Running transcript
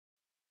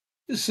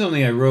This is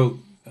something I wrote,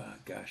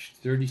 gosh,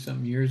 30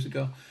 something years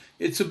ago.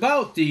 It's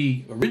about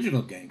the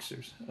original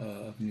gangsters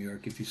of New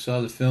York. If you saw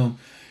the film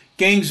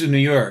Gangs of New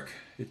York,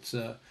 it's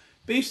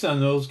based on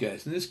those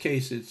guys. In this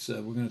case, it's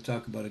we're going to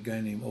talk about a guy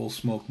named Old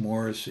Smoke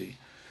Morrissey,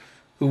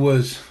 who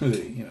was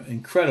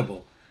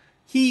incredible.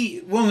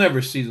 He will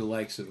never see the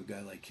likes of a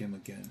guy like him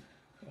again.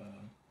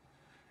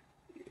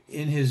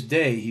 In his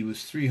day, he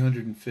was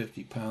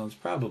 350 pounds,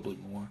 probably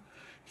more.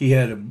 He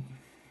had a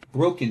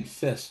broken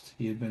fist.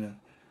 He had been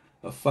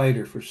a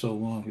fighter for so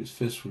long, his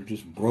fists were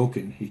just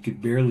broken. He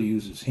could barely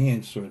use his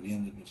hands toward the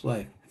end of his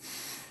life.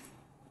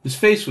 His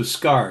face was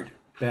scarred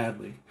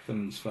badly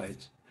from these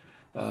fights.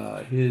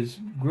 His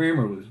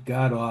grammar was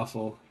god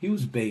awful. He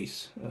was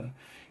base.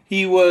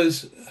 He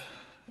was,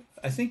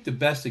 I think, the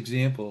best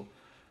example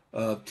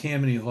of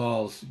Tammany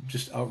Hall's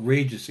just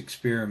outrageous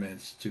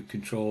experiments to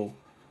control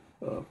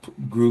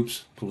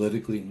groups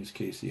politically, in this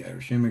case the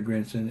Irish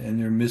immigrants, and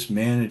their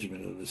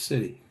mismanagement of the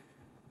city.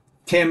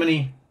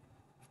 Tammany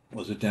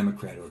was a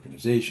Democrat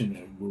organization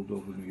that ruled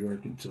over New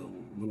York until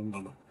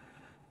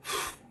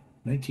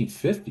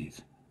 1950s.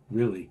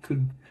 Really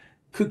could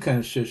kind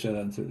of shush that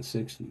on through the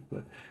 60s,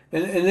 but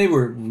and they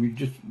were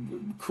just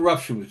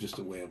corruption was just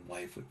a way of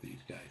life with these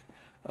guys.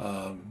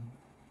 Um,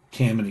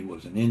 Tammany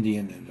was an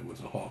Indian, and there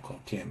was a hall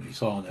called Tammany's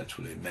Hall, and that's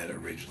where they met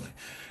originally.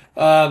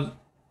 Um,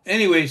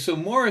 anyway, so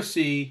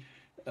Morrissey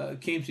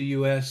came to the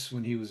U.S.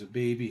 when he was a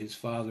baby. His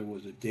father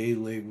was a day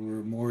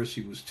laborer.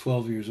 Morrissey was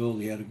 12 years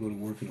old. He had to go to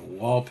work in a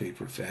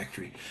wallpaper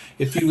factory.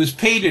 If he was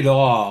paid at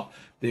all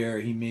there,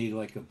 he made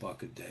like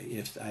 $1 a day.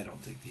 If I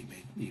don't think he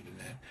made even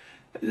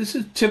that. This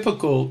is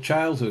typical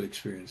childhood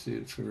experience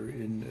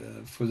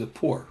for the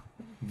poor,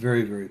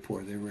 very very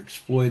poor. They were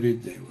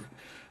exploited. They were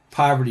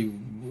poverty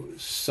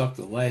sucked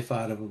the life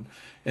out of them,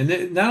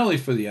 and not only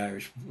for the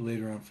Irish,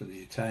 later on for the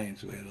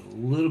Italians, who had a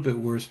little bit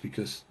worse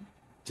because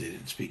they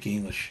didn't speak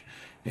English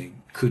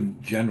and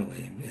couldn't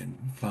generally, and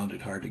found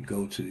it hard to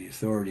go to the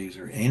authorities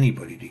or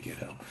anybody to get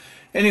help.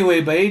 Anyway,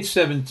 by age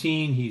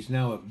 17, he's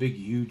now a big,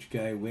 huge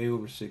guy, way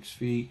over 6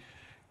 feet,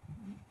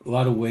 a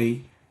lot of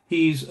weight.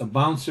 He's a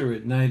bouncer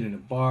at night in a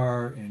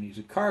bar, and he's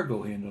a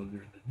cargo handler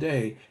during the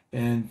day.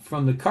 And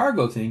from the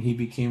cargo thing, he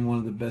became one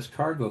of the best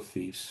cargo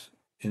thieves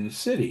in the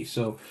city.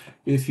 So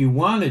if you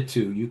wanted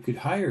to, you could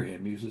hire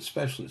him. He was a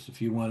specialist.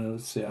 If you wanted,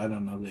 let's say, I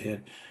don't know, they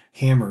had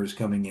hammers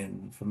coming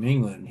in from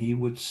England, he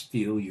would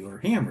steal your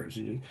hammers.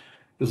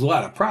 There's a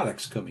lot of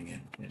products coming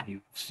in, and he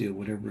would steal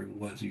whatever it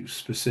was you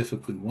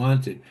specifically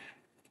wanted.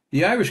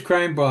 The Irish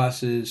crime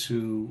bosses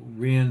who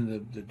ran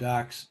the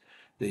docks,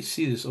 they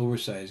see this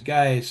oversized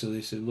guy, so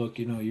they said, "Look,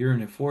 you're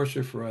an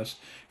enforcer for us,"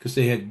 because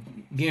they had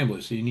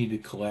gamblers, so you need to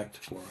collect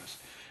for us.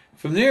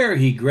 From there,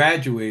 he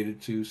graduated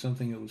to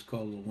something that was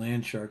called a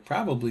land shark,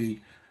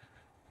 probably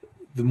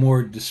the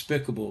more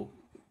despicable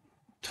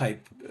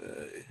type.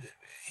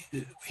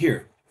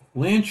 Here,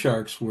 land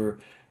sharks were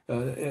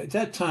at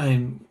that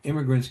time.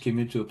 Immigrants came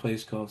into a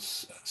place called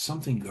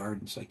something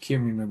Gardens. I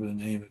can't remember the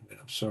name of it.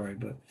 I'm sorry,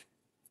 but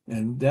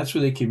and that's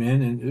where they came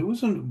in, and it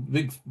wasn't a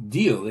big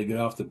deal. They got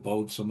off the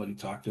boat, somebody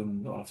talked to them,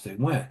 and off they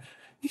went.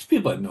 These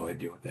people had no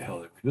idea what the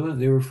hell they were doing.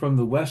 They were from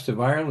the west of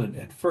Ireland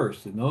at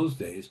first. In those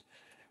days,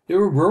 they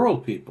were rural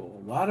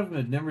people. A lot of them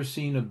had never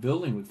seen a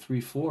building with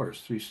 3 floors,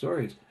 3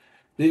 stories.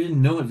 They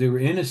didn't know it. They were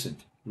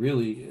innocent,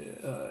 really.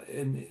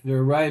 And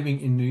they're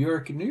arriving in New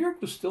York. And New York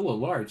was still a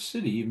large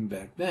city even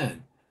back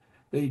then.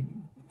 They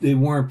they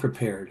weren't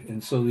prepared.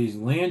 And so these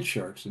land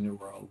sharks, and there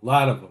were a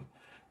lot of them,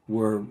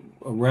 were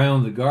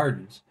around the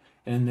gardens.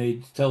 And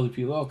they'd tell the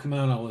people, "Oh, come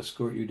on, I'll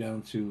escort you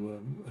down to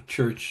a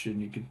church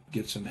and you could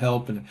get some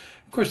help." And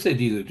of course,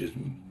 they'd either just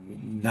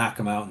knock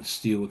them out and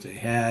steal what they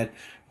had.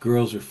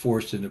 Girls are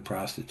forced into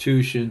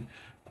prostitution.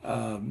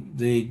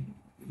 They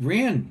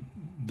ran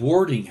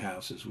boarding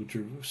houses, which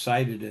are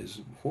cited as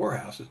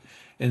whorehouses.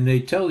 And they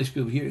tell these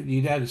people, here,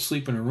 you'd had to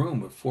sleep in a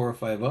room with 4 or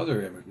 5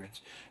 other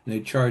immigrants, and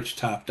they charge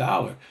top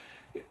dollar.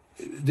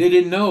 They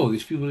didn't know.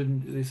 These people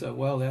didn't. They thought,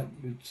 well, that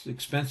it's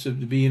expensive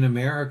to be in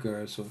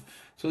America, so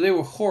they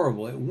were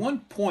horrible. At one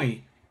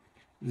point,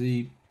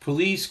 the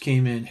police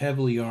came in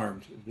heavily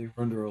armed. They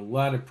were under a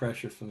lot of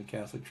pressure from the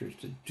Catholic Church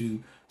to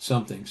do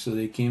something, so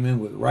they came in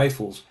with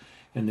rifles,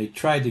 and they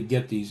tried to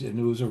get these, and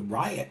there was a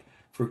riot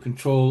for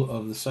control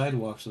of the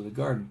sidewalks of the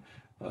garden.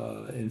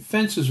 And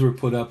fences were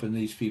put up, and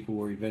these people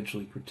were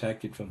eventually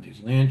protected from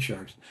these land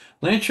sharks.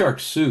 Land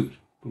sharks sued,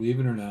 believe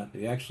it or not.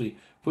 They actually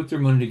put their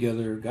money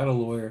together, got a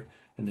lawyer,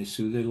 and they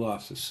sued. They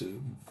lost the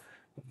suit.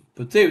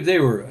 But they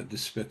were a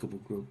despicable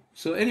group.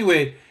 So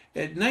anyway,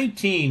 at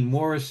 19,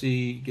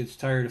 Morrissey gets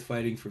tired of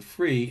fighting for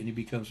free, and he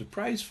becomes a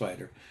prize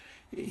fighter.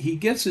 He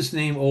gets his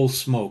name Old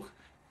Smoke.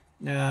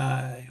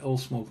 Nah, Old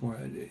Smoke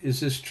Morrissey. Is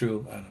this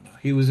true? I don't know.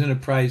 He was in a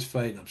prize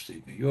fight in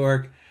upstate New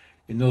York.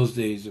 In those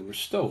days, there were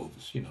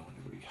stoves, in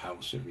every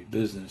house, every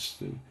business,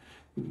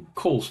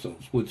 coal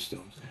stoves, wood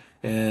stoves.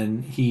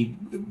 And he,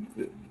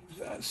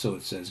 so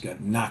it says, got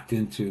knocked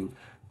into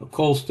a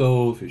coal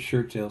stove. His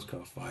shirt tails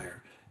caught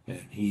fire.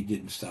 And he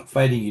didn't stop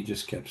fighting. He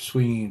just kept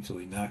swinging until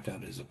he knocked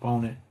out his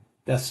opponent.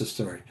 That's the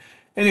story.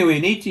 Anyway,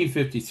 in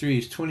 1853,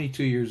 he's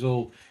 22 years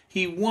old.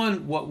 He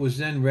won what was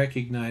then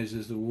recognized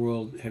as the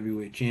World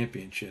Heavyweight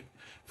Championship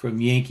from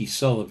Yankee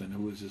Sullivan,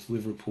 who was this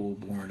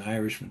Liverpool-born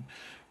Irishman.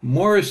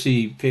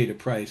 Morrissey paid a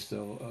price,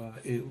 though.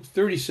 It was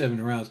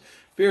 37 rounds.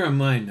 Bear in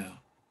mind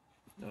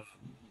now,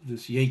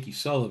 this Yankee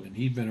Sullivan,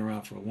 he'd been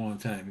around for a long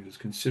time. He was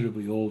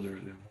considerably older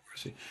than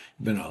Morrissey.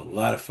 He'd been in a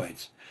lot of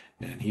fights,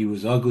 and he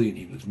was ugly and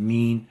he was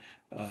mean.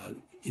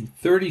 In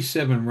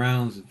 37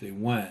 rounds that they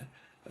went,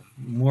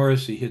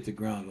 Morrissey hit the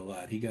ground a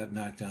lot. He got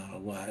knocked down a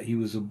lot. He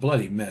was a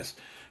bloody mess.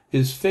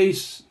 His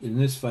face in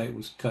this fight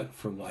was cut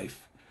for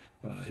life.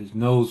 His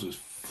nose was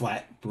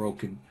flat,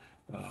 broken.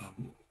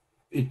 Um,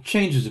 it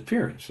changed his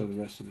appearance for the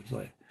rest of his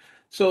life.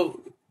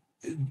 So,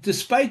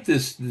 despite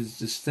this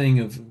thing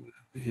of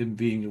him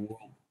being a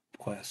world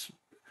class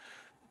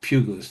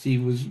pugilist, he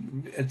was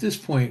at this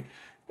point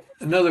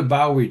another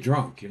Bowery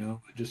drunk,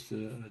 just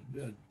a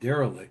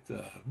derelict.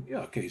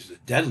 Yeah, okay, he's a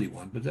deadly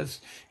one, but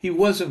he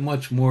wasn't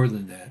much more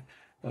than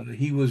that.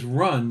 He was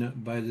run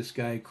by this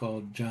guy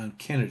called John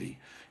Kennedy.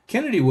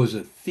 Kennedy was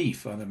a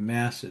thief on a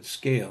massive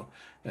scale.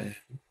 Uh,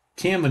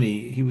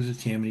 he was a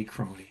Tammany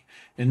crony,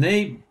 and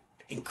they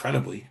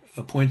incredibly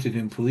appointed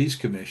him police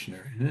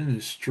commissioner. And in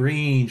a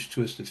strange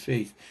twist of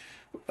fate,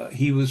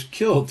 he was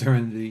killed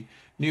during the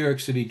New York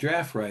City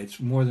draft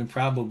riots, more than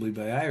probably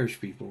by Irish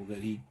people that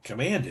he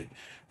commanded.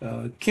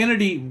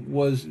 Kennedy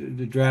was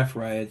the draft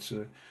riots,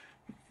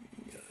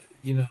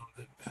 you know,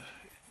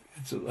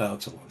 it's a long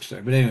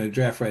story. But anyway, the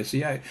draft riots,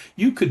 yeah,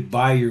 you could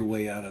buy your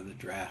way out of the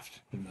draft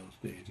in those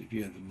days if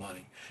you had the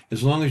money,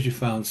 as long as you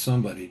found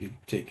somebody to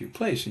take your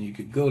place. And you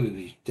could go to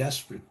these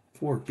desperate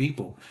poor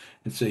people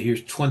and say,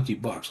 here's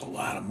 $20, a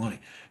lot of money.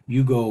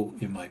 You go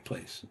in my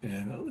place.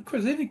 And of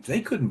course,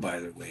 they couldn't buy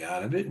their way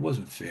out of it. It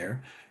wasn't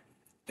fair.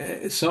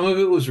 Some of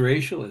it was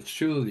racial. It's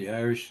true. The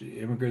Irish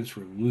immigrants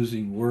were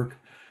losing work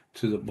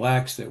to the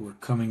blacks that were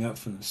coming up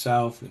from the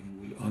South and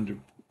would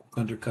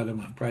undercut them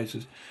on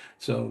prices.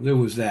 So there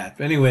was that.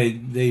 But anyway,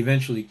 they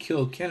eventually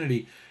killed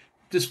Kennedy.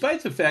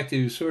 Despite the fact that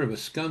he was sort of a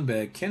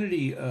scumbag,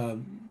 Kennedy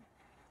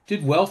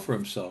did well for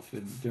himself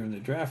during the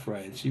draft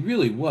riots. He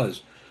really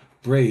was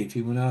brave.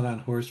 He went out on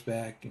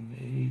horseback and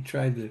he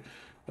tried to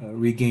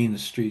regain the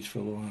streets for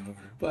law and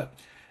order. But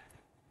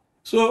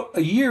so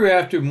a year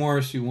after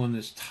Morrissey won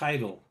this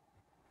title,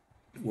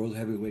 world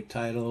heavyweight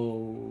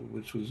title,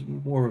 which was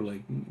more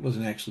like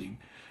wasn't actually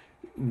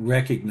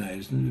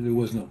recognized. There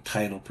was no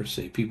title per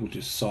se. People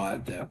just saw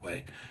it that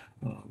way.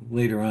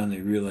 Later on,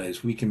 they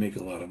realized we can make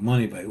a lot of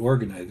money by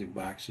organizing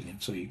boxing,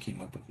 and so you came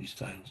up with these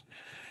titles.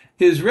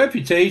 His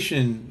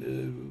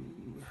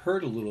reputation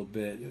hurt a little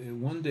bit.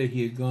 One day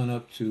he had gone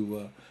up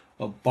to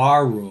a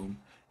bar room,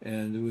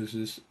 and there was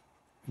this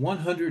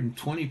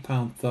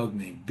 120-pound thug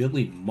named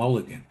Billy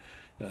Mulligan.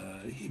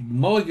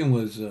 Mulligan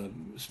was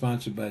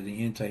sponsored by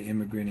the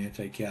anti-immigrant,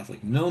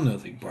 anti-Catholic Know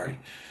Nothing Party.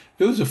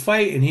 There was a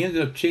fight, and he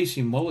ended up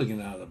chasing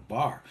Mulligan out of the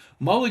bar.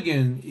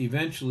 Mulligan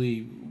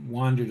eventually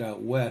wandered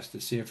out west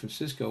to San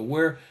Francisco,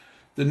 where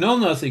the Know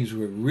Nothings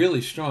were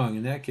really strong.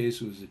 In that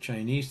case, it was the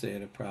Chinese they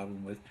had a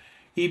problem with.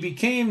 He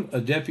became a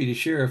deputy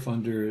sheriff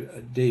under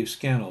Dave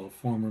Scannell, a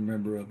former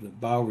member of the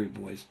Bowery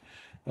Boys,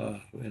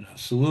 and a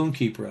saloon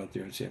keeper out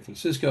there in San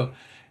Francisco.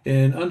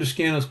 And under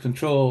Scannell's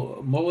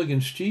control,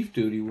 Mulligan's chief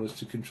duty was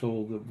to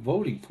control the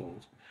voting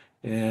polls.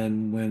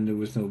 And when there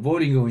was no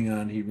voting going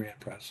on, he ran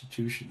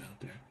prostitution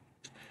out there.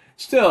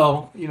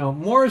 Still,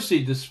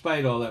 Morrissey,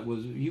 despite all that,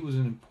 he was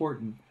an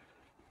important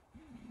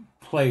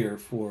player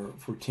for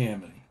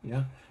Tammany,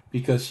 yeah,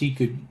 because he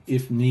could,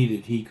 if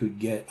needed, he could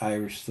get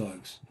Irish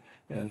thugs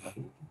uh,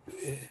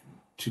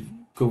 to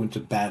go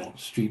into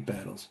street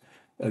battles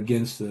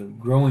against the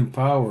growing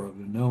power of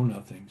the Know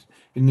Nothings.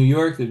 In New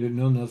York, the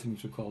Know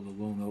Nothings were called the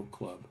Lone Oak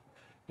Club,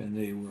 and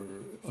they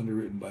were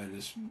underwritten by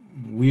this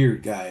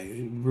weird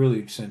guy, really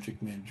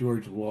eccentric man,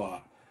 George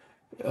Law.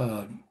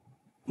 Uh,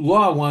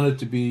 Law wanted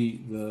to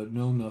be the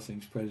Know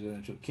Nothings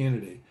presidential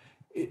candidate.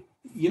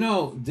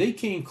 They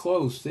came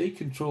close. They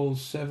controlled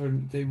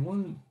they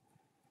won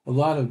a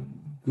lot of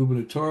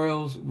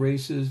gubernatorial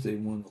races. They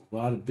won a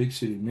lot of big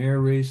city mayor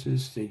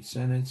races, state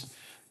senates.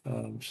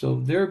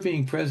 So they're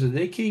being president.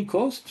 They came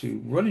close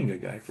to running a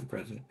guy for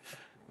president.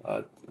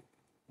 Uh,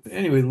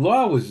 anyway,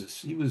 Law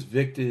he was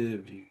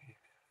vindictive, he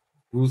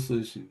was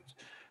ruthless, he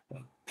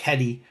was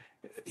petty.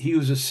 He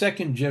was a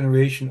second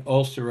generation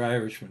Ulster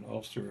Irishman,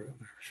 Ulster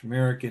Irish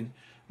American.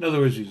 In other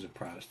words, he was a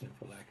Protestant,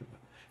 for lack of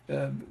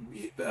a.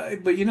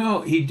 But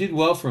he did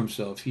well for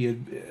himself.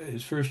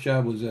 His first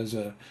job was as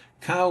a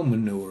cow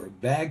manure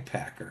bag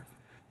packer,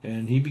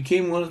 and he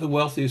became one of the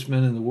wealthiest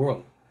men in the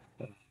world,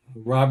 a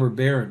robber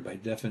baron by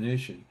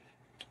definition.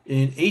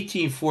 In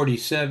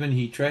 1847,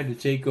 he tried to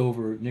take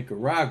over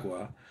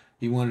Nicaragua.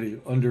 He wanted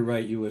to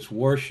underwrite U.S.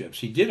 warships.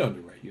 He did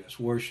underwrite U.S.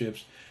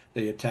 warships.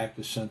 They attacked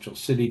the central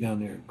city down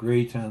there in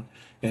Greytown.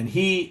 And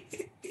he,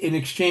 in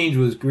exchange,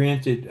 was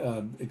granted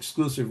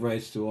exclusive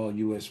rights to all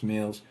U.S.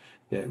 mails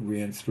that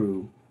ran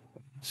through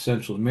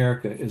Central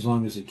America as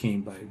long as it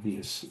came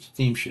via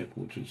steamship,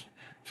 which was,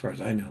 as far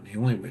as I know, the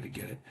only way to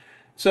get it.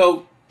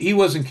 So he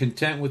wasn't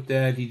content with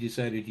that. He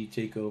decided he'd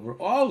take over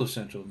all of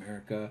Central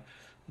America,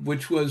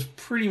 which was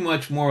pretty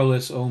much more or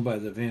less owned by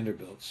the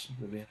Vanderbilts,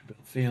 the Vanderbilt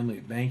family,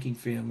 banking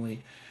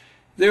family.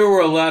 There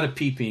were a lot of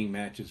peeping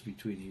matches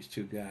between these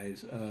two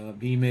guys.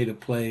 He made a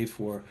play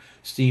for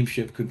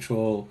steamship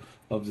control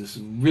of this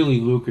really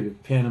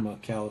lucrative Panama,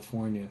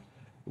 California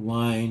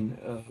line.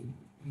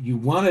 You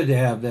wanted to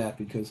have that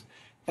because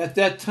at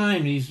that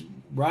time, these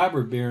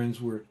robber barons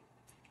were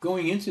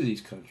going into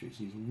these countries,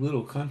 these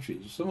little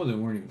countries. Some of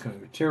them weren't even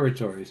kind of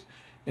territories,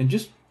 and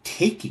just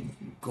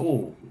taking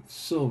gold, and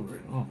silver,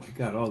 and oh my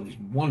God, all these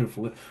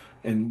wonderful,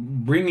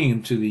 and bringing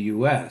them to the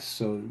U.S.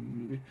 So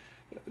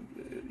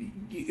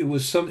it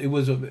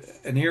was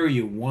an area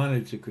you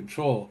wanted to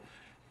control.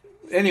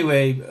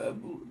 Anyway,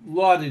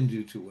 Law didn't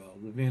do too well.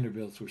 The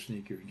Vanderbilts were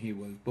sneakier than he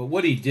was. But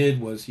what he did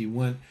was he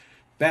went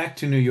back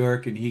to New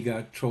York and he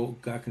got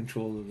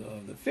control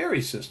of the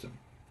ferry system.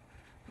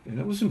 And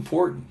it was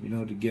important,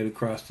 to get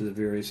across to the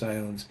various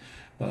islands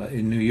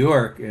in New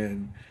York.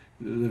 And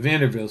the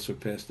Vanderbilts were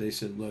pissed. They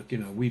said, "Look,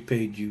 we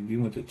paid you." He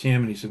went to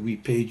Tammany. Said, "We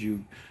paid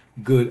you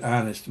good,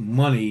 honest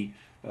money,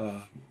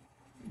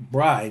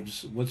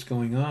 bribes. What's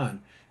going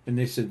on?" And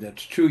they said,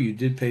 "That's true. You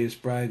did pay us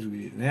bribes.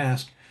 We didn't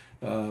ask.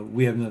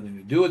 We have nothing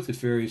to do with the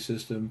ferry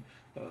system.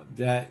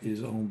 That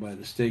is owned by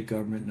the state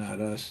government,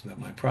 not us. Not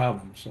my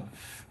problem." So,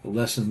 a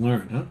lesson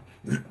learned,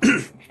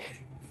 huh?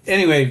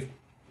 Anyway,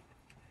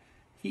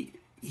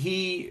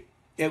 he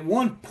at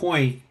one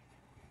point,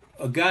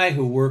 a guy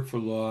who worked for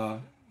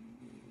Law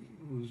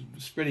was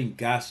spreading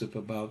gossip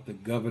about the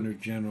Governor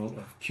General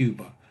of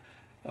Cuba.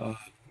 Uh,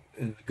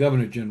 and the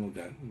Governor General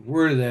got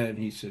word of that, and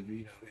he said,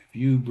 "If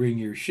you bring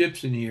your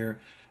ships in here,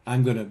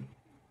 I'm going to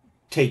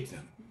take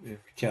them in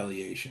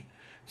retaliation.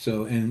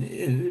 So, and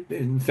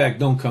in fact,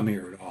 don't come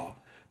here at all."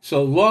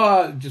 So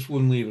Law just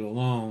wouldn't leave it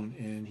alone,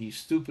 and he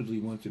stupidly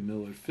went to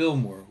Millard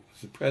Fillmore, who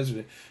was the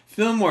president.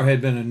 Fillmore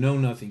had been a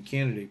know-nothing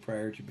candidate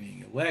prior to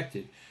being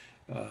elected,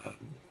 uh,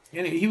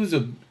 and he was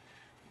a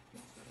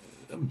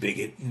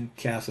bigot and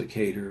Catholic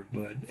hater.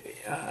 But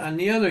on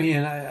the other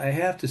hand, I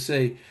have to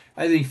say,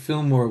 I think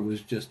Fillmore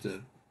was just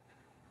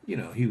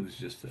he was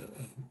just a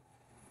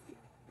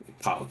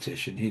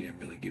politician. He didn't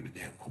really give a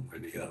damn one way or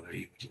the other.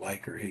 He was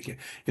like her.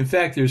 In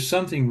fact, there's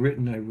something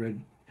written I read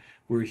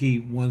where he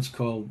once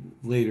called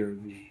later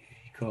he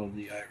called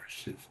the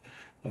Irish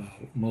his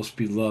most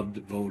beloved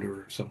voter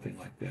or something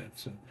like that.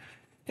 So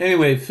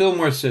anyway,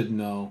 Fillmore said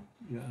no.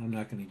 I'm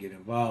not going to get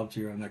involved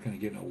here. I'm not going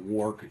to get in a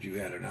war because you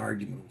had an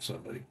argument with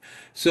somebody.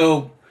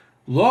 So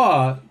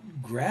Law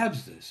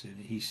grabs this and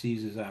he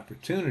sees his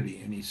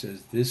opportunity and he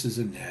says, "This is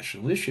a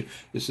national issue.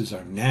 This is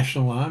our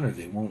national honor.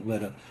 They won't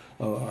let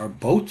our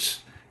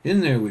boats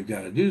in there. We've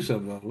got to do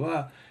something, blah,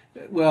 blah,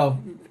 blah."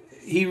 Well,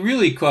 he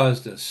really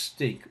caused a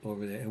stink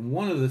over that. And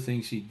one of the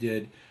things he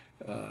did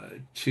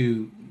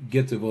to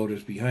get the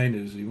voters behind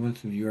it is he went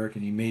to New York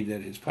and he made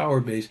that his power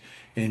base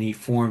and he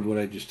formed what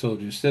I just told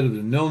you. Instead of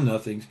the Know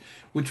Nothings,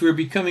 which were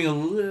becoming a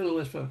little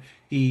less powerful,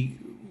 he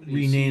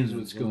renames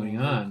what's going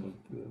on with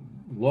the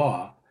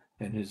Law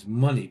and his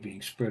money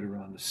being spread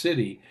around the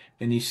city.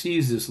 And he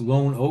sees this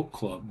Lone Oak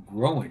Club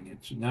growing.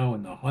 It's now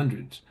in the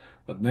hundreds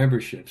of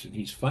memberships, and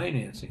he's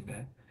financing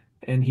that.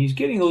 And he's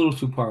getting a little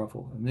too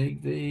powerful, and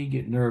they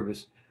get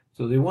nervous.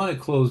 So they want to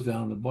close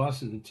down. The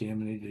bosses of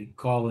Tammany, they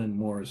call in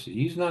Morrissey.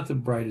 He's not the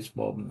brightest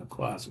bulb in the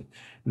closet.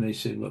 And they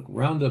say, "Look,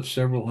 round up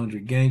several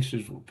hundred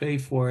gangsters, we'll pay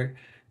for it,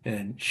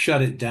 and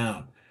shut it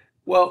down."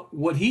 Well,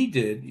 what he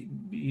did,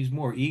 he's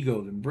more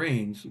ego than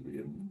brains.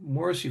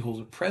 Morrissey holds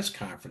a press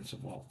conference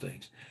of all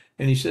things.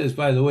 And he says,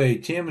 "By the way,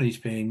 Tammany's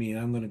paying me, and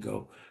I'm going to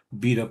go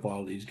beat up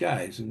all these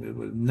guys." And it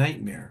was a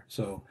nightmare.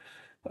 So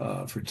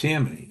for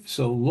Tammany.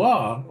 So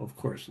Law, of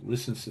course,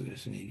 listens to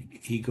this, and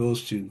he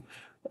goes to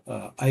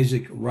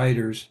Isaac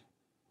Reidner's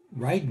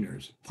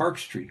Park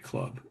Street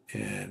Club,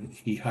 and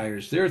he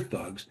hires their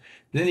thugs.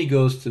 Then he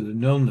goes to the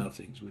Know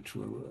Nothings, which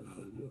were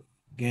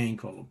a gang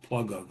called the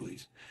Plug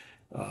Uglies.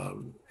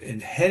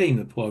 And heading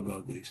the Plug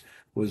Uglies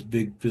was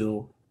Big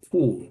Bill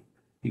Poole.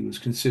 He was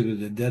considered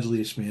the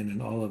deadliest man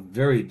in all of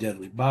very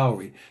deadly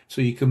Bowery.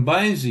 So he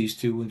combines these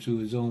two into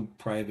his own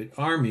private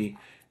army,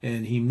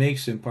 and he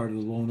makes them part of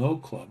the Lone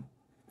Oak Club.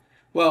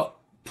 Well,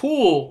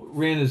 Poole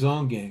ran his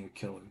own gang of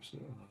killers,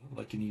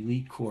 like an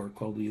elite corps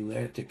called the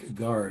Atlantic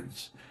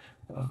Guards.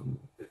 Um,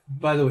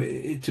 by the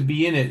way, to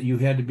be in it, you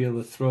had to be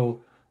able to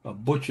throw a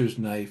butcher's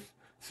knife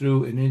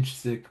through an inch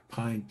thick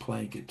pine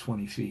plank at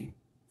 20 feet.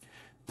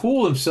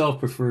 Poole himself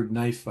preferred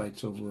knife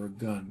fights over a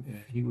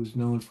gun. He was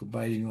known for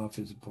biting off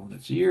his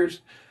opponent's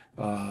ears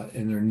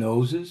and their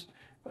noses.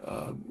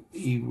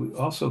 He would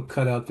also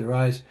cut out their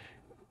eyes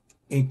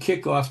and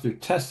kick off their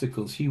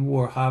testicles. He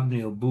wore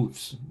hobnail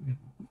boots.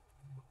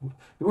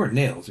 They weren't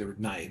nails, they were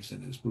knives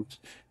in his boots,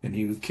 and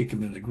he would kick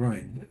him in the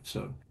groin.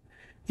 So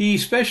he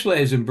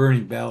specialized in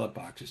burning ballot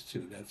boxes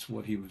too. That's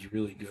what he was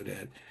really good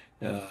at,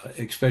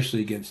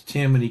 especially against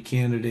Tammany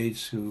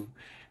candidates who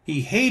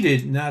he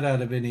hated not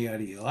out of any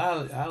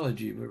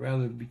ideology, but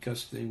rather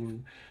because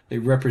they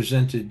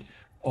represented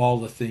all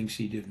the things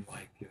he didn't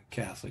like,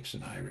 Catholics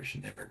and Irish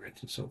and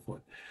immigrants and so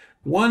forth.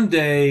 One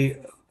day,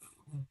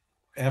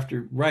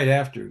 right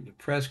after the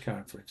press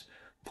conference,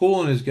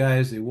 Poole and his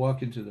guys, they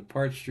walk into the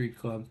Park Street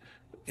Club,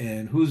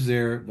 and who's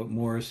there but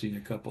Morrissey and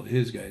a couple of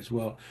his guys?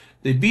 Well,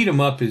 they beat him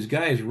up. His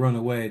guys run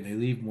away, and they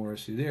leave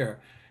Morrissey there.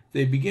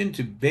 They begin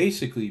to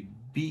basically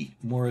beat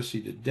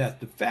Morrissey to death.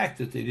 The fact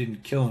that they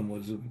didn't kill him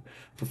was a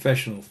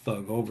professional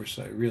thug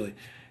oversight, really.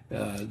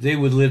 They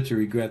would live to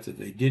regret that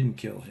they didn't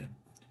kill him.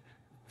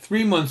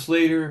 3 months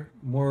later,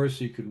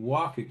 Morrissey could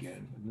walk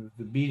again.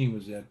 The beating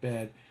was that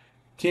bad.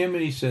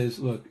 Tammany says,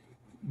 look,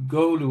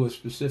 go to a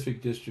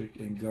specific district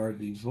and guard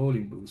these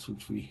voting booths,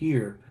 which we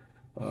hear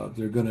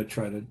they're going to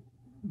try to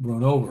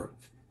run over.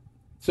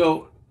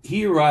 So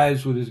he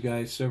arrives with his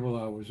guys several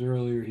hours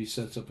earlier. He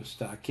sets up a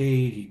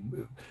stockade. He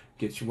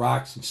gets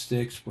rocks and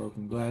sticks,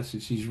 broken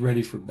glasses. He's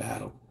ready for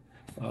battle.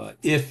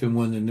 If and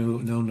when the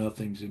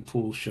know-nothings and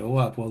Poole show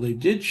up. Well, they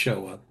did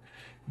show up,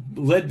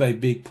 led by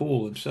Big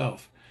Poole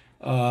himself.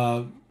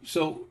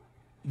 So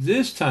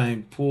this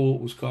time, Poole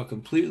was caught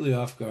completely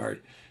off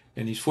guard,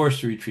 and he's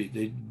forced to retreat.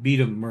 They beat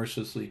him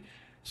mercilessly.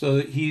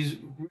 So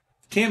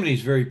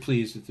Tammany's very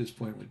pleased at this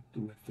point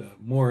with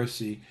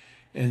Morrissey,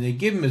 and they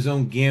give him his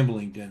own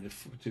gambling den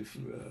to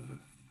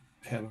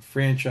have a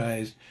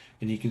franchise,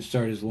 and he can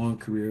start his long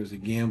career as a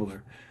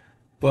gambler.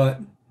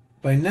 But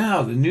by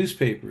now, the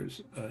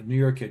newspapers, New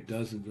York had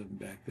dozens of them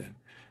back then,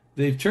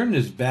 they've turned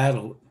this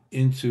battle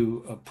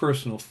into a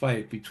personal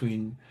fight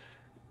between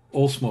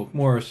Old Smoke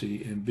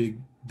Morrissey and Big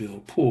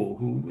Bill Poole,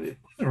 who it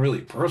wasn't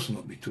really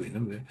personal between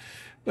them.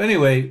 But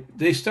anyway,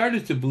 they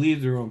started to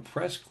believe their own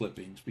press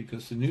clippings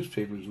because the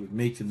newspapers would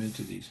make them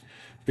into these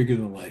bigger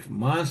than life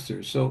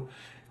monsters. So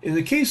in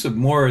the case of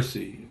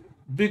Morrissey,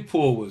 Big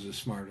Poole was the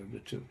smarter of the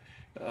two.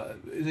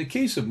 In the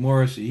case of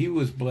Morrissey, he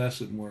was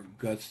blessed with more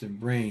guts than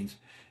brains.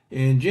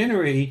 In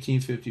January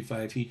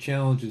 1855, he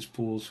challenges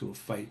Poole to a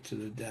fight to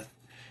the death.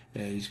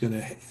 And he's going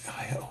to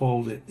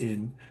hold it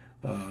in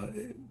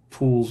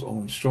Poole's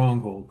own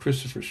stronghold,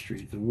 Christopher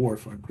Street, the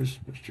wharf on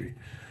Christopher Street.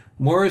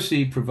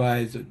 Morrissey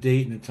provides a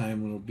date and a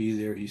time when he'll be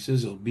there. He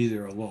says he'll be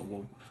there alone.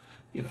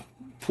 Well,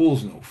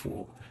 Poole's no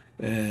fool.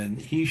 And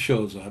he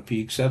shows up.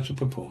 He accepts a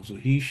proposal.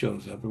 He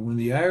shows up. And when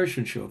the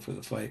Irishman show up for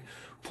the fight,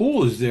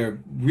 Poole is there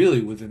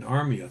really with an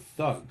army of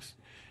thugs.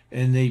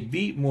 And they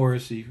beat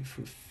Morrissey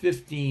for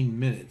 15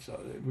 minutes.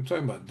 We're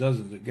talking about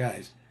dozens of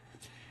guys.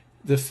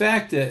 The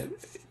fact that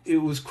it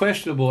was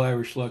questionable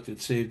Irish luck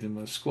that saved him,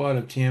 a squad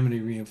of Tammany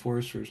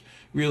reinforcers,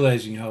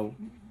 realizing how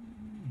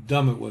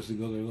dumb it was to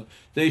go there,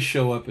 they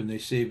show up and they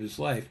save his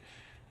life.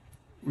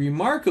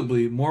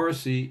 Remarkably,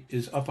 Morrissey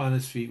is up on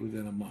his feet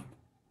within a month.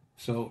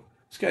 So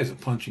this guy's a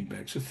punching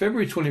bag. So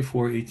February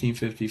 24,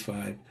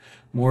 1855,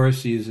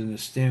 Morrissey is in the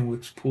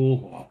Stanwix Pool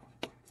Hall.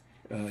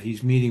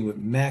 He's meeting with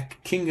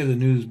Mac, king of the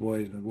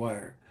newsboys,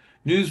 McGuire.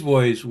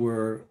 Newsboys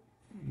were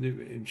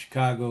in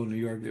Chicago, New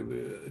York.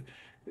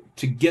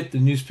 To get the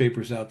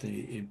newspapers out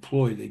they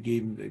employed,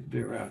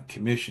 they were out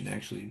commission,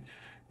 actually,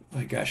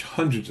 my gosh,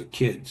 hundreds of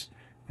kids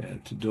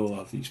to dole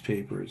out these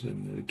papers.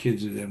 And the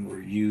kids of them were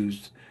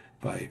used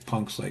by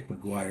punks like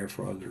McGuire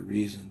for other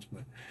reasons.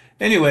 But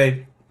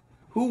anyway,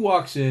 who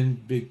walks in?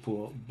 Big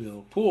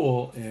Bill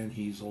Poole, and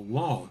he's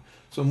alone.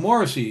 So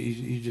Morrissey,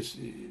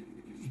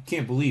 he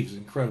can't believe his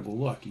incredible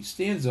luck. He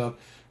stands up,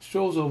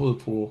 strolls over the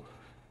Poole,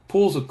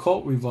 pulls a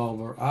Colt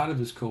revolver out of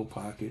his coat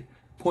pocket,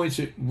 points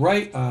it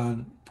right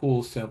on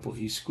Poole's temple.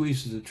 He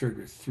squeezes the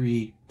trigger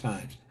 3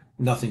 times.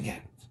 Nothing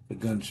happens. The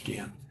gun's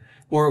jammed.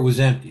 Or it was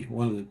empty,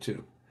 one of the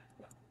two.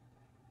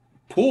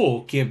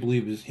 Poole can't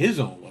believe his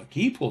own luck.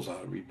 He pulls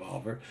out a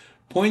revolver,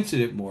 points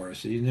it at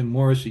Morrissey, and then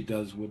Morrissey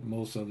does what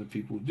most other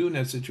people would do in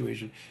that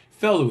situation.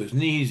 Fell to his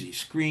knees, he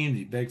screamed,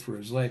 he begged for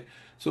his life.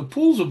 So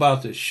Poole's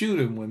about to shoot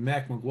him when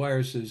Mac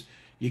McGuire says,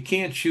 "You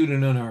can't shoot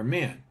an unarmed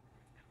man."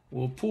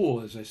 Well,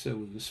 Poole, as I said,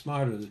 was the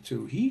smarter of the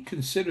two. He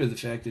considered the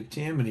fact that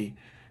Tammany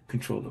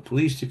controlled the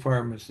police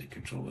departments, they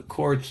controlled the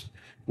courts,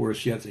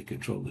 worse yet, they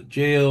controlled the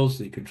jails,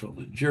 they controlled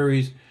the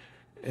juries.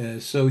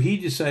 So he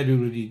decided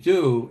what he'd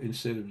do,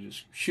 instead of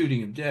just shooting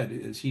him dead,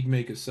 is he'd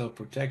make a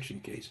self-protection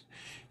case.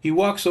 He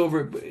walks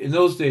over. In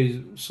those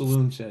days,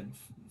 saloons had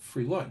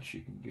free lunch.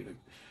 You can get a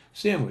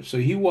sandwich. So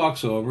he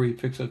walks over, he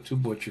picks up 2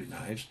 butcher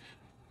knives,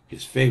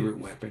 his favorite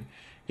weapon,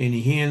 and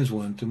he hands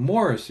one to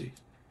Morrissey.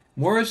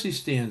 Morrissey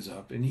stands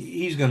up, and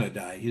he's going to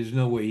die. There's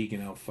no way he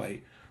can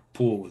outfight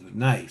Poole with a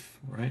knife,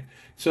 right?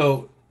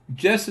 So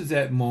just at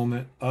that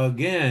moment,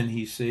 again,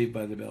 he's saved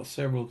by the bell.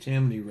 Several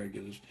Tammany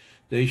regulars,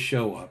 they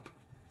show up,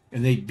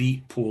 and they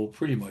beat Poole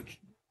pretty much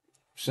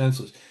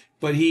senseless.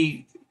 But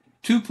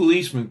 2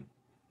 policemen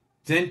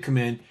then come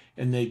in,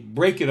 and they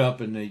break it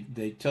up, and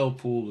they tell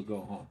Poole to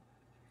go home.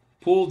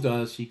 Poole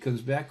does. He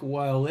comes back a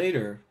while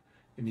later,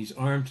 and he's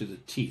armed to the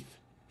teeth.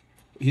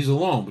 He's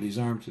alone, but he's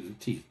armed to the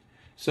teeth.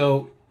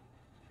 So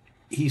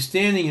he's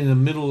standing in the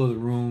middle of the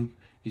room.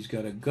 He's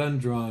got a gun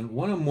drawn.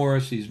 One of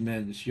Morrissey's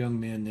men, this young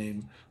man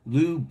named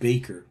Lou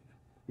Baker,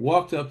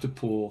 walked up to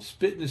Poole,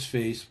 spit in his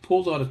face,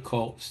 pulled out a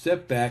Colt,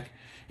 stepped back,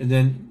 and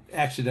then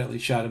accidentally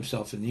shot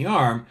himself in the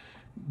arm.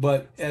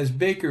 But as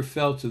Baker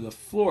fell to the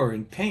floor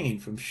in pain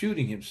from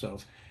shooting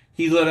himself,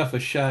 he let off a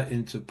shot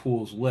into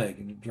Poole's leg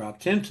and it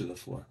dropped him to the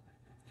floor.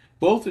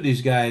 Both of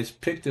these guys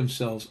picked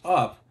themselves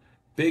up.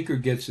 Baker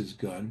gets his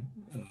gun.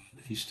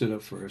 He stood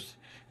up first,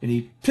 and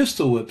he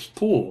pistol whips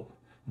Poole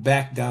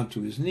back down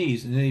to his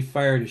knees, and then he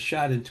fired a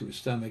shot into his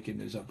stomach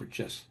and his upper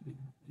chest.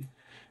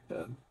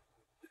 Uh,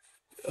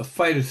 a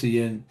fight at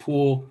the end.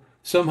 Poole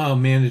somehow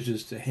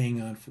manages to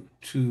hang on for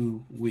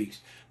 2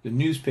 weeks. The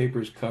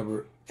newspapers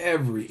cover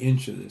every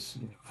inch of this.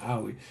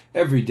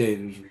 Every day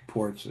there's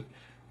reports that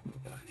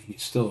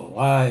he's still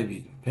alive,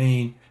 he's in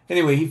pain.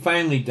 Anyway, he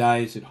finally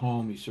dies at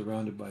home. He's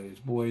surrounded by his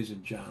boys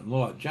and John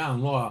Law.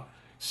 John Law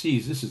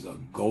sees this is a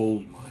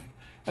gold mine.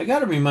 I got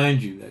to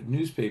remind you that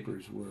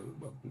newspapers were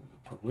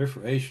a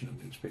proliferation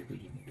of newspapers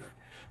in New York.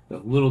 The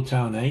little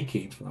town I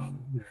came from,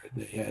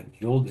 they had in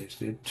the old days,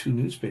 they had two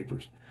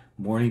newspapers,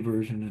 morning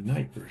version and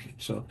night version.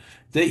 So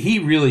he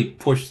really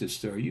pushed this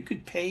story. You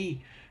could pay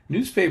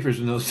newspapers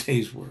in those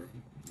days were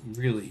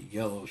really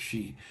yellow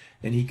sheet,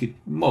 and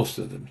most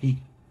of them he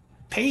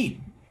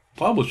paid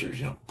publishers,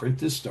 print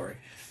this story,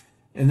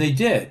 and they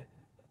did.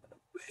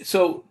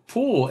 So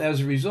Poole,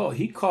 as a result,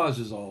 he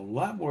causes a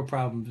lot more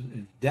problems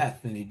in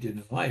death than he did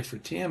in life for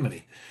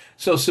Tammany.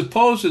 So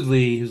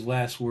supposedly his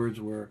last words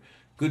were,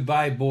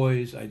 "Goodbye,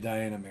 boys. I die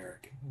an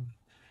American."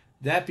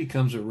 That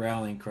becomes a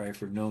rallying cry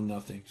for know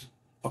nothings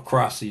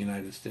across the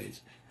United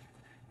States.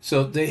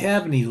 So they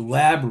have an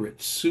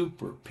elaborate,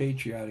 super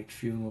patriotic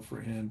funeral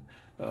for him.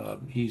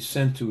 He's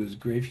sent to his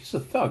grave. He's a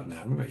thug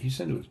now. Remember, he's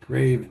sent to his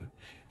grave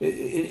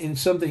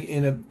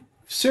in a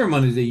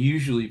ceremony they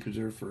usually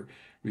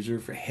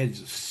reserve for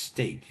heads of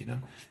state.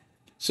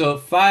 So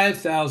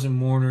 5,000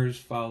 mourners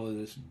follow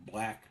this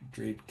black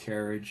draped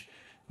carriage,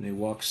 and they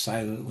walk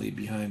silently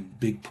behind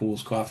Big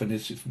Poole's coffin.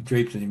 It's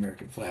draped in the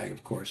American flag,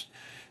 of course.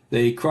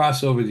 They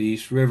cross over the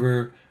East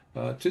River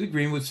to the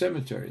Greenwood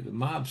Cemetery, the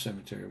mob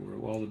cemetery, where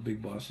all the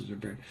big bosses are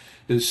buried.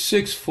 There's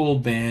six full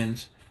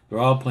bands. They're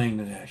all playing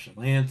the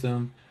national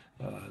anthem.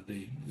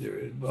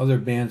 Other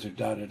bands are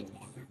dotted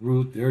along the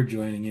route. They're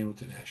joining in with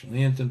the national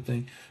anthem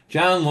thing.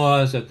 John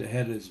Law is at the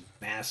head of this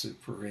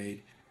massive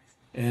parade,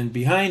 and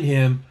behind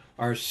him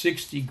are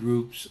 60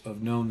 groups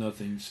of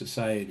know-nothing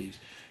societies.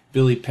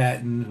 Billy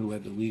Patton,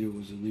 was the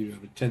leader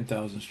of a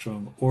 10,000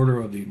 strong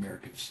Order of the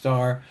American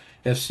Star.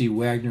 F.C.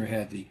 Wagner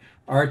had the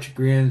Arch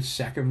Grand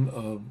Sachem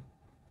of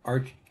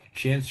Arch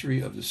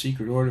Chancery of the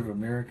Secret Order of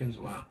Americans.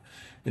 Wow.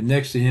 And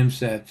next to him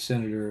sat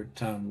Senator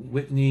Tom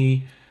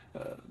Whitney.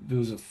 There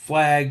was a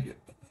flag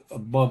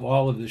above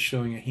all of this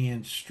showing a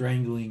hand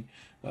strangling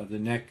the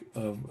neck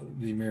of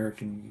the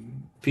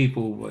American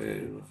people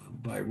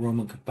by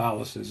Roman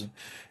Catholicism.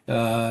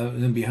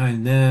 And then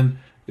behind them,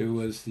 there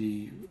was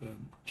the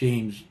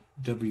James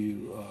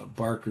W.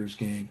 Barker's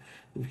gang.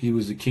 He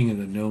was the king of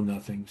the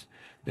know-nothings,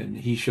 and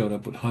he showed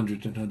up with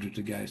hundreds and hundreds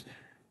of guys.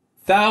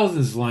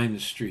 Thousands lined the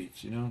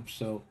streets,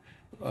 so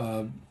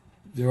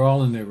they're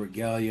all in their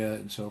regalia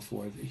and so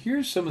forth.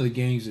 Here's some of the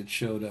gangs that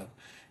showed up.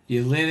 The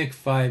Atlantic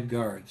Five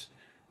Guards,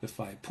 the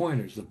Five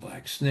Pointers, the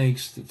Black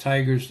Snakes, the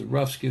Tigers, the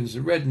Roughskins,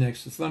 the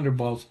Rednecks, the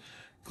Thunderbolts,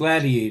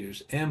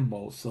 Gladiators,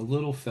 M-Bolts, the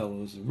Little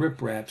Fellows, the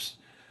Rip Raps,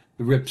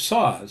 the Rip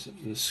Saws,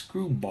 the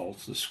Screw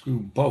Bolts, the Screw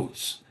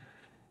Boats,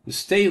 the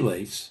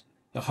Staylates,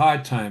 the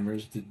Hard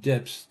Timers, the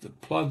Dips, the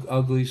Plug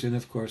Uglies, and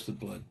of course the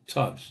Blood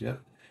Tubs. Yep.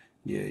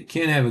 Yeah, you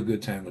can't have a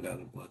good time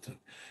without a blood tub.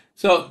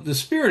 So the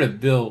spirit of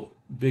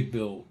Big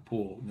Bill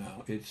Poole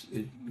now, it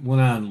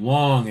went on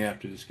long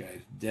after this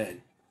guy's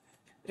dead.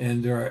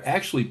 And there are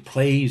actually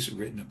plays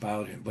written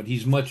about him, but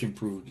he's much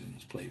improved in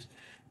these plays.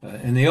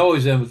 And they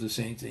always end with the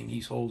same thing.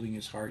 He's holding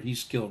his heart.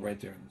 He's killed right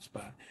there on the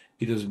spot.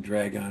 He doesn't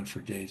drag on for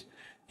days.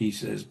 He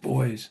says,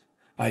 "Boys,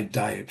 I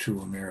die a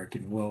true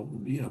American." Well,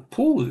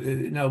 Poole,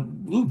 now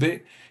Lou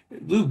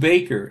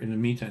Baker, in the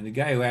meantime, the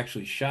guy who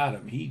actually shot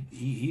him, he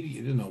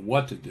didn't know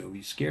what to do.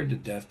 He's scared to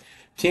death.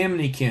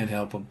 Tammany can't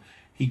help him.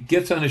 He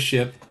gets on a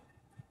ship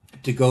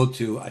to go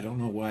to, I don't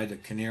know why, the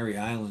Canary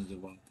Islands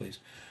of all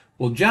places.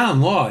 Well, John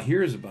Law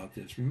hears about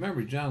this.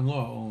 Remember, John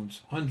Law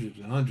owns hundreds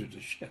and hundreds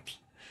of ships.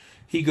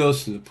 He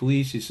goes to the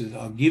police. He says,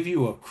 "I'll give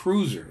you a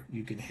cruiser.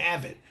 You can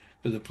have it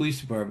for the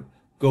police department.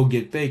 Go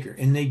get Baker."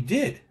 And they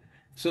did.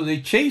 So they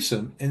chase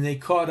him, and they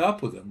caught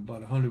up with him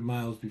about 100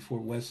 miles before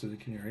west of the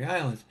Canary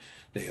Islands.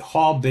 They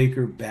haul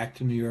Baker back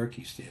to New York.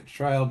 He stands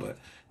trial, but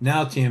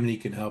now Tammany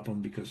can help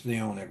him because they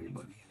own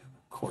everybody in the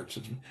courts,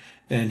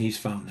 and he's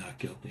found not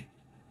guilty.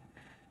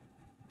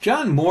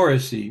 John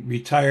Morrissey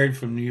retired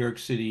from New York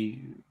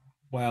City a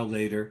while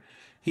later.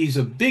 He's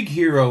a big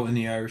hero in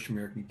the Irish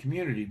American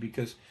community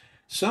because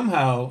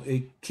somehow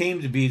it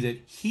came to be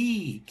that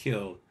he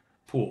killed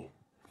Poole.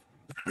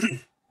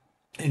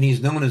 And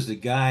he's known as the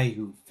guy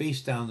who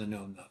faced down the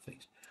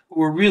know-nothings, who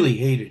were really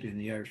hated in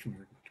the Irish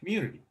American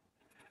community.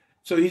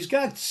 So he's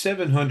got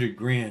 700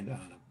 grand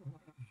on him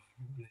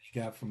that he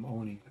got from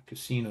owning the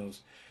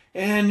casinos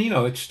and,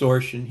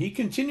 extortion. He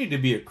continued to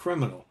be a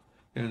criminal,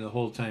 and the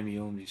whole time he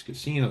owned these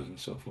casinos and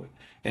so forth.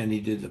 And he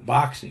did the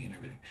boxing and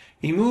everything.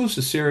 He moves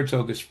to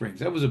Saratoga Springs.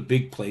 That was a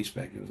big place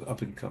back then. It was an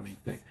up-and-coming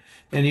thing.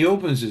 And he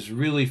opens this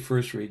really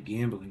first-rate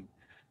gambling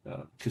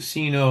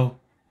casino,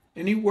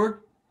 and he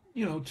worked,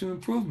 to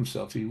improve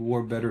himself. He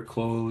wore better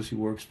clothes. He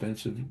wore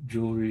expensive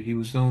jewelry. He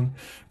was known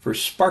for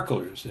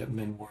sparklers that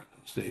men wore in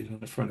those days on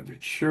the front of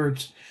his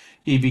shirts.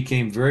 He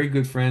became very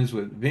good friends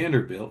with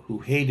Vanderbilt, who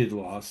hated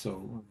law,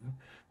 so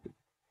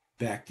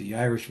back to the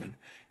Irishman.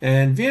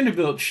 And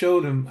Vanderbilt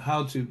showed him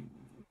how to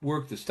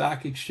work the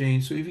stock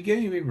exchange, so he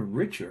became even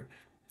richer.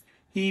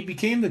 He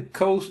became the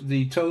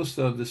toast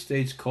of the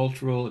state's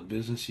cultural and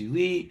business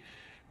elite,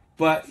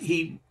 but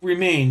he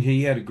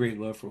had a great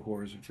love for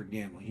whores and for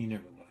gambling. He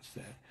never lost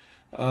that.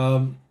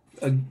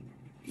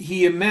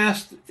 He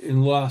amassed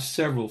and lost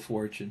several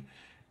fortunes.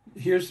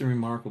 Here's the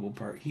remarkable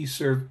part. He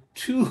served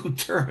 2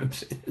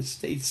 terms in the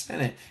state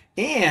senate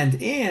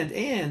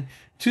and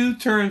 2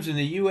 terms in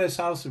the U.S.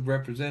 House of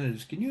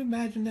Representatives. Can you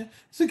imagine that?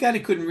 This is a guy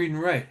that couldn't read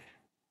and write.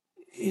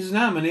 His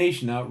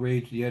nomination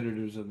outraged the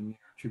editors of the New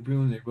York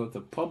Tribune. They wrote,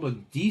 "The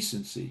public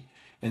decency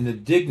and the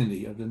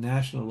dignity of the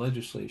national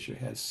legislature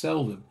has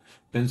seldom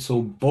been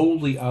so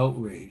boldly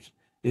outraged.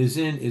 It is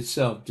in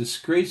itself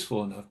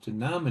disgraceful enough to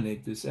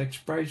nominate this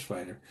ex-prize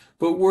fighter,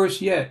 but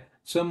worse yet,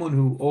 someone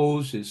who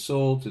owes his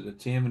soul to the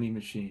Tammany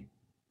machine."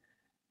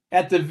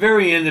 At the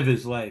very end of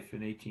his life,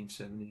 in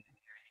 1870,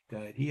 he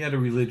died. He had a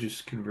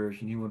religious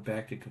conversion. He went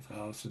back to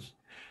Catholicism,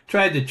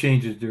 tried to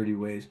change his dirty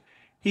ways.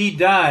 He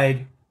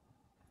died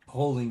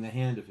holding the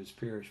hand of his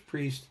parish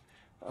priest,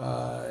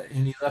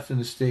 and he left an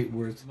estate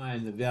worth,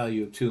 the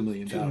value of $2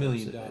 million. $2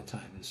 million at that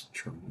time is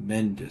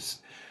tremendous.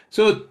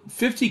 So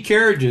 50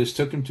 carriages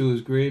took him to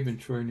his grave in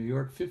Troy, New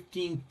York.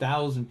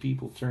 15,000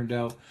 people turned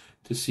out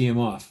to see him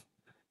off.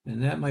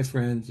 And that, my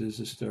friends, is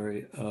the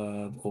story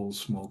of old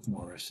Smoke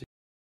Morrissey.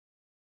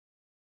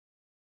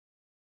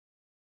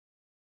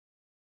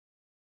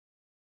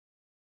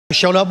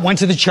 Showed up, went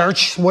to the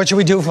church. "What should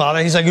we do,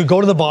 Father?" He's like, "You go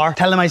to the bar,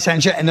 tell them I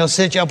sent you, and they'll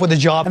set you up with a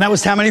job." And that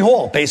was Tammany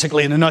Hall,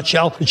 basically, in a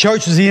nutshell. The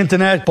church was the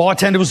internet,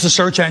 bartender was the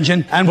search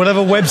engine, and whatever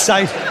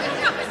website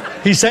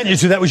he sent you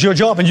to, that was your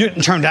job, and you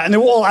didn't turn that. And they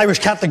were all Irish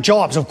Catholic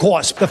jobs, of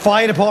course. The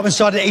fire department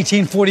started in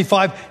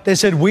 1845. They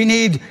said, "We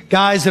need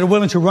guys that are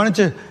willing to run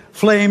into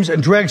flames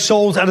and drag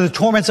souls out of the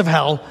torments of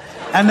hell,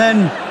 and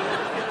then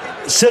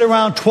sit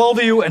around 12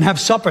 of you and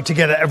have supper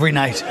together every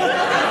night."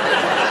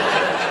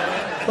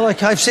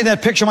 Like, I've seen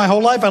that picture my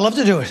whole life. I love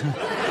to do it.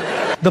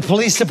 The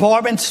police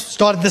department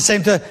started the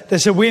same thing. They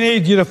said, "We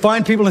need you to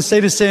find people in a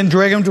state of sin,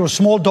 drag them to a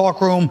small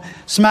dark room,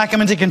 smack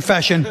them into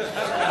confession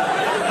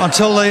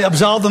until they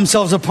absolve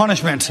themselves of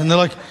punishment." And they're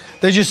like,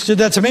 "They just did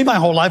that to me my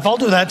whole life. I'll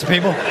do that to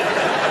people."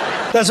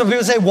 That's what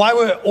people say. Why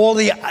were all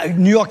the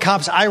New York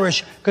cops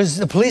Irish? Because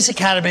the police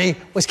academy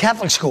was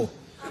Catholic school.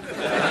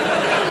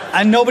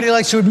 And nobody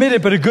likes to admit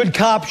it, but a good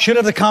cop should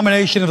have the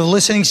combination of the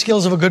listening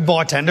skills of a good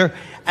bartender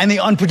and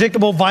the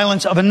unpredictable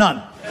violence of a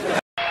nun. Hey,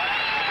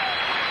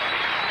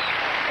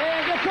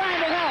 I'm just trying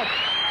to help.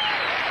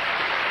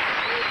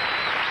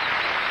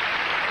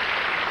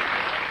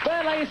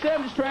 But like I said,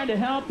 I'm just trying to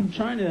help. I'm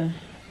trying to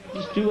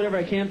just do whatever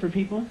I can for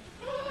people.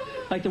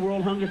 Like the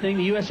World Hunger thing,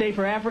 the USA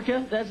for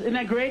Africa. Isn't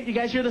that great? You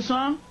guys hear the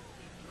song?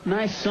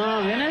 Nice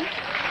song, isn't it?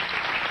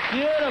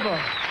 Beautiful.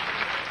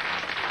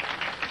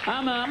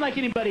 I'm like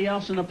anybody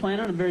else on the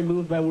planet. I'm very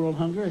moved by world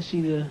hunger. I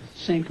see the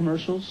same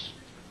commercials.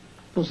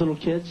 Those little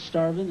kids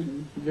starving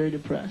and very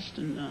depressed.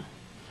 And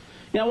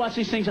I watch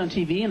these things on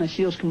TV and I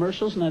see those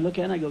commercials and I look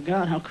at it and I go,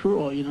 God, how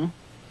cruel,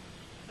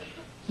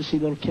 To see a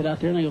little kid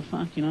out there and I go,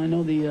 fuck, I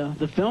know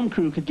the film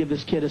crew could give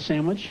this kid a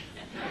sandwich.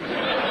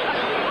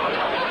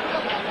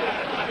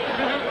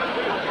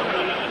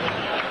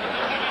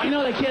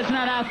 The kid's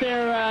not out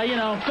there,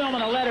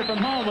 filming a letter from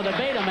home with a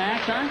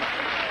Betamax, huh?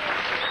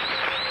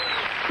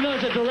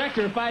 There's a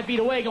director 5 feet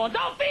away going,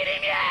 "Don't feed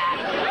him yet!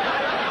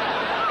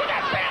 Get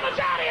that sandwich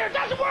out of here! It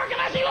doesn't work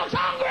unless he looks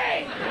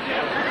hungry!"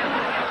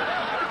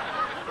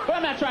 But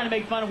I'm not trying to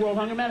make fun of world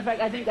hunger. Matter of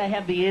fact, I think I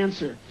have the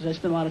answer, because I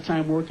spend a lot of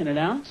time working it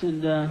out.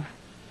 And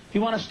if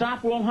you want to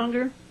stop world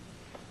hunger,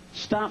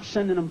 stop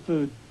sending them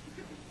food.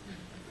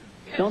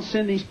 Don't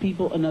send these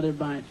people another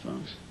bite,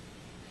 folks.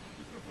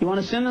 You want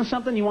to send them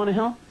something, you want to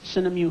help,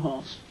 send them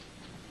U-Hauls.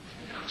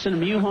 Send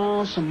them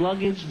U-Hauls, some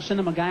luggage, send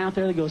them a guy out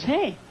there that goes,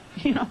 "Hey,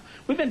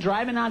 we've been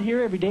driving out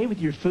here every day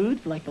with your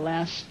food for like the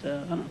last,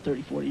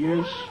 30, 40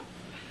 years.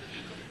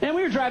 And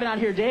we were driving out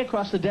here today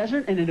across the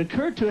desert, and it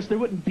occurred to us there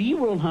wouldn't be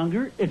world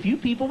hunger if you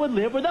people would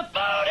live where the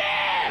food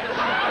is!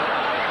 You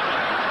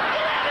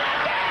live in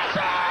a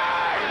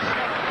desert!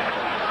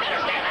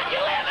 Understand that? You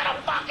live in a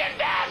fucking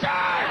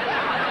desert!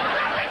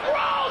 Nothing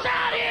grows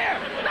out here!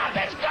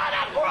 Nothing's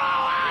gonna grow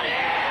out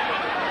here!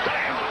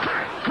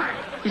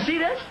 You see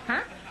this?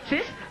 Huh? See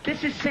this?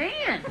 This is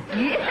sand.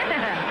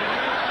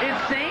 Yeah.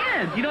 It's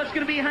sand. You know it's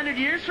going to be 100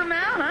 years from now,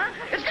 huh?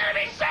 It's